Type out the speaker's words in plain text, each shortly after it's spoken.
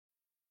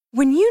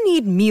When you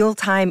need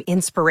mealtime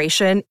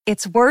inspiration,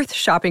 it's worth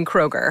shopping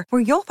Kroger,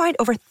 where you'll find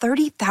over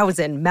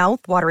 30,000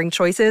 mouth-watering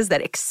choices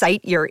that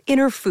excite your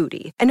inner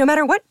foodie. And no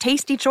matter what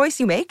tasty choice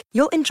you make,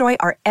 you'll enjoy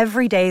our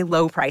everyday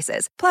low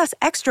prices, plus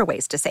extra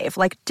ways to save,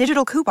 like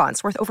digital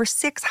coupons worth over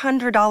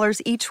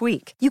 $600 each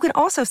week. You can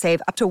also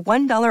save up to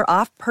 $1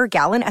 off per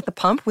gallon at the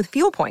pump with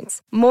fuel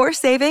points. More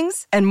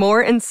savings and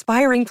more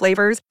inspiring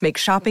flavors make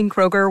shopping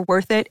Kroger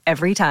worth it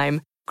every time.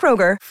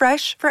 Kroger,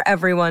 fresh for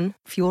everyone.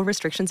 Fuel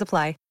restrictions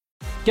apply.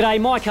 G'day,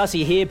 Mike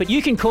Hussey here, but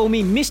you can call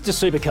me Mr.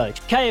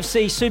 Supercoach.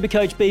 KFC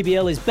Supercoach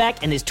BBL is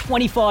back and there's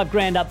 25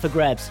 grand up for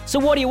grabs. So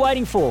what are you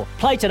waiting for?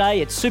 Play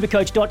today at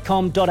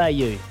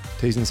supercoach.com.au.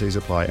 T's and C's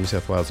apply. New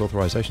South Wales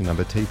authorisation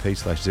number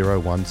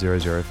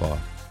TP/01005.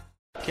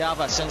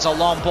 Carver sends a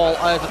long ball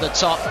over the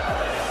top.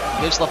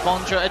 Gives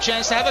Lafondra a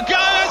chance to have a go.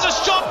 As a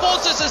shot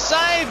forces a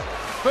save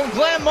from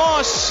Glenn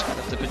Moss.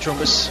 Left to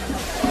Petrumbis.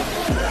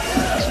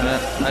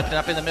 Open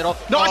up in the middle.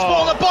 Nice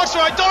ball in the box for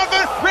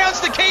O'Donovan.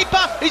 Rounds the keeper.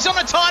 He's on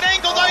a tight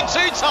angle, though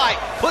too tight.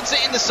 Puts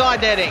it in the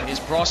side netting. Here's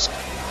Brosk.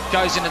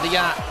 Goes into the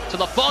yard to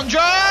Lafondra.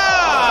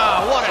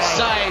 What a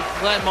save.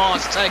 Glenn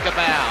Moss take a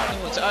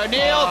bow. To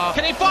O'Neill.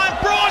 Can he find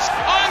Brosk?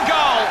 On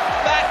goal.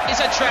 That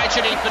is a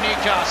tragedy for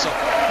Newcastle.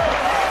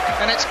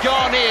 And it's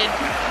gone in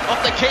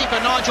off the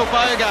keeper, Nigel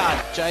Bogard.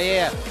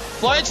 Jair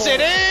floats it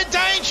in.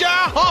 Danger.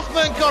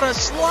 Hoffman got a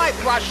slight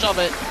rush of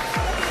it.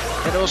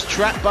 It was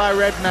trapped by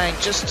Redmayne,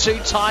 just too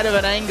tight of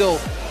an angle.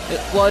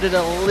 It floated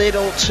a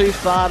little too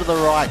far to the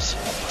right.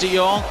 De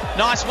Jong,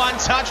 nice one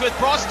touch with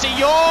Bross. De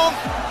Jong,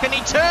 can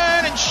he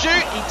turn and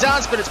shoot? He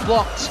does, but it's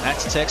blocked.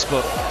 That's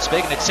textbook.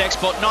 Speaking of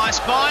textbook, nice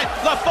find.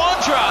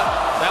 Lafondra!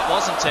 That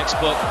wasn't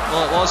textbook.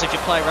 Well, it was if you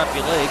play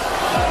rugby league.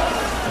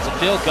 It's a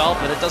field goal,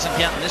 but it doesn't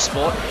count in this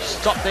sport.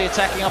 Stopped the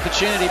attacking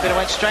opportunity, but it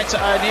went straight to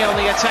O'Neill.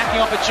 The attacking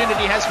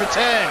opportunity has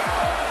returned.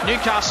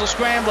 Newcastle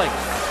scrambling.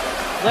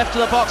 Left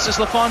to the box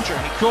is Lafondra.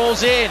 He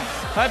crawls in,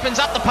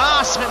 opens up the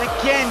pass, but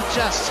again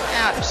just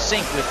out of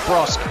sync with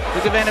Brosk.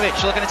 Vukovic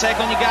looking to take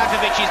on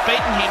Ugarkovic. He's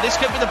beaten him.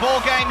 This could be the ball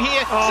game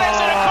here. Sends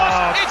it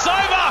across. It's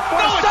over.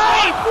 What a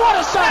save!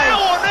 What a save!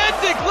 How on earth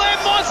did Glenn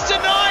Moss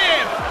deny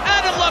him?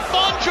 Adam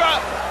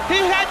Lafondra, he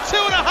had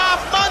 2.5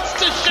 months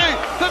to shoot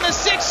from the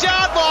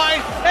 6-yard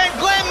line, and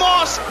Glenn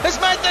Moss has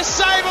made the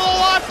save of a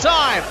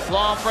lifetime.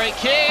 Long free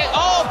kick.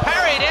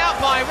 Parried out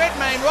by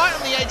Redmayne right on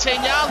the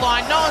 18-yard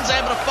line. No one's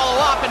able to follow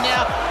up, and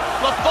now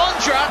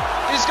Lafondra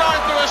is going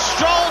through a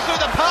stroll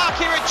through the park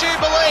here at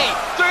Jubilee.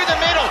 Through the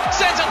middle,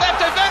 sends it left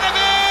to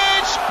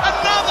Ivanovic.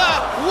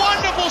 Another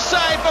wonderful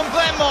save from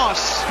Glenn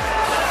Moss.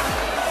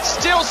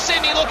 Still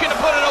Sydney looking to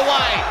put it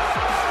away.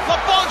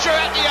 Lafondra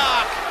at the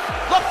arc.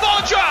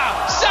 Lafondra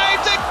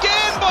saved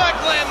again by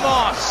Glenn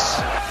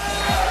Moss.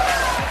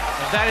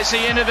 And that is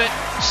the end of it.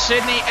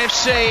 Sydney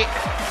FC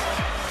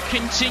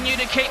continue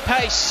to keep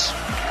pace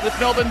with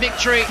Melbourne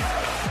Victory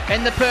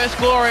and the Perth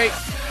Glory.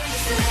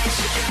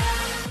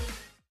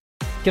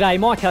 G'day,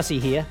 Mike Hussey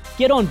here.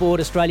 Get on board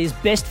Australia's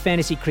best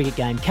fantasy cricket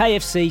game,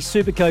 KFC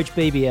Supercoach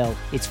BBL.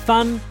 It's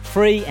fun,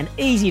 free and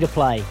easy to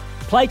play.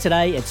 Play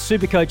today at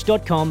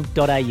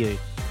supercoach.com.au.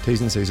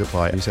 T's and C's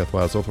apply. New South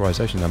Wales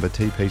authorisation number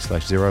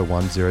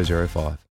TP/01005.